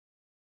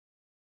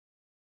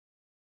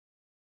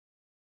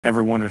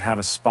Ever wondered how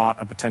to spot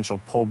a potential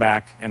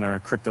pullback in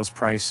a crypto's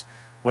price?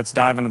 Let's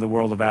dive into the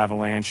world of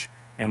Avalanche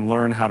and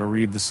learn how to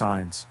read the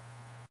signs.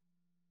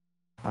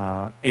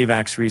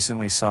 AVAX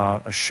recently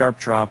saw a sharp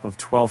drop of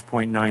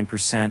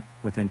 12.9%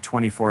 within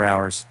 24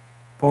 hours,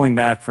 pulling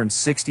back from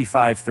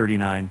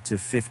 65.39 to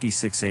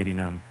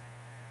 56.89.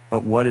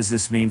 But what does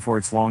this mean for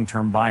its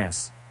long-term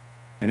bias?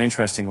 And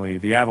interestingly,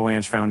 the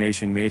Avalanche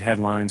Foundation made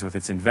headlines with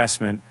its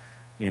investment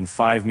in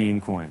 5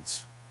 meme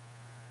coins.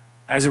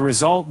 As a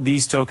result,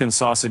 these tokens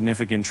saw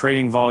significant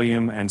trading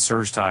volume and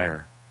surged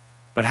higher.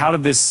 But how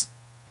did this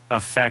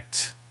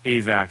affect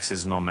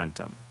AVAX's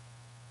momentum?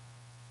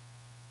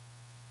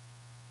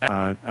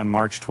 On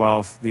March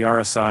 12th, the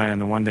RSI and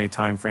the one-day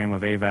time frame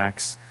of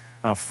AVAX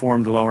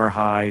formed lower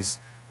highs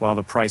while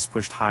the price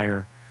pushed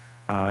higher,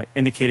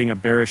 indicating a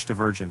bearish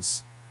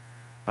divergence.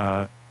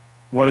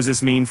 What does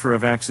this mean for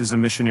AVAX's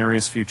emission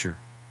area's future?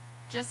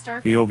 The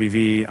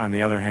OBV, on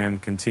the other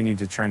hand, continued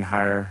to trend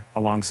higher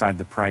alongside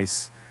the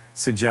price,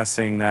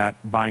 suggesting that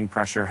buying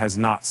pressure has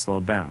not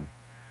slowed down.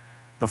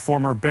 The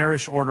former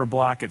bearish order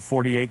block at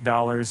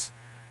 $48,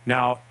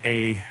 now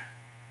a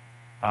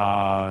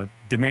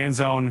demand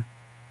zone,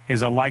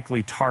 is a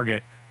likely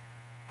target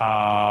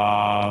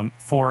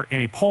for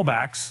any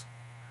pullbacks.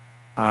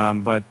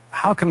 But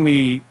how can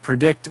we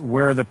predict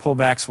where the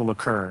pullbacks will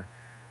occur?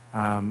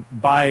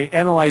 By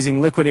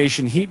analyzing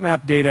liquidation heat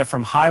map data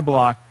from high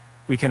block,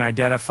 we can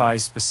identify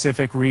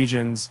specific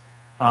regions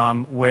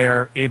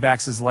where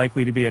AVAX is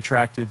likely to be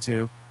attracted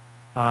to.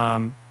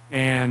 The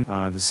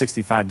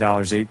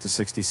 $65.08 to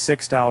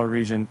 $66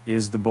 region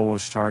is the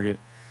bullish target,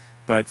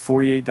 but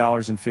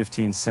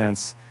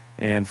 $48.15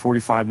 and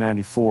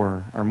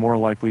 $45.94 are more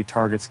likely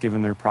targets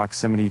given their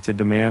proximity to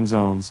demand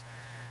zones.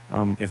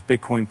 If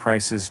Bitcoin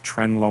prices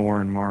trend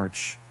lower in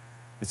March,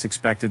 it's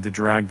expected to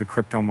drag the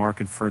crypto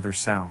market further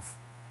south.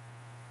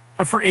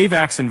 But for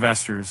AVAX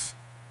investors,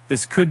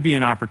 this could be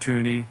an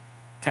opportunity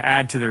to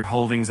add to their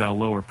holdings at a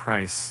lower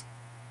price.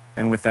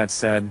 And with that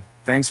said,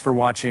 thanks for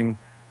watching,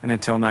 and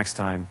until next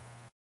time.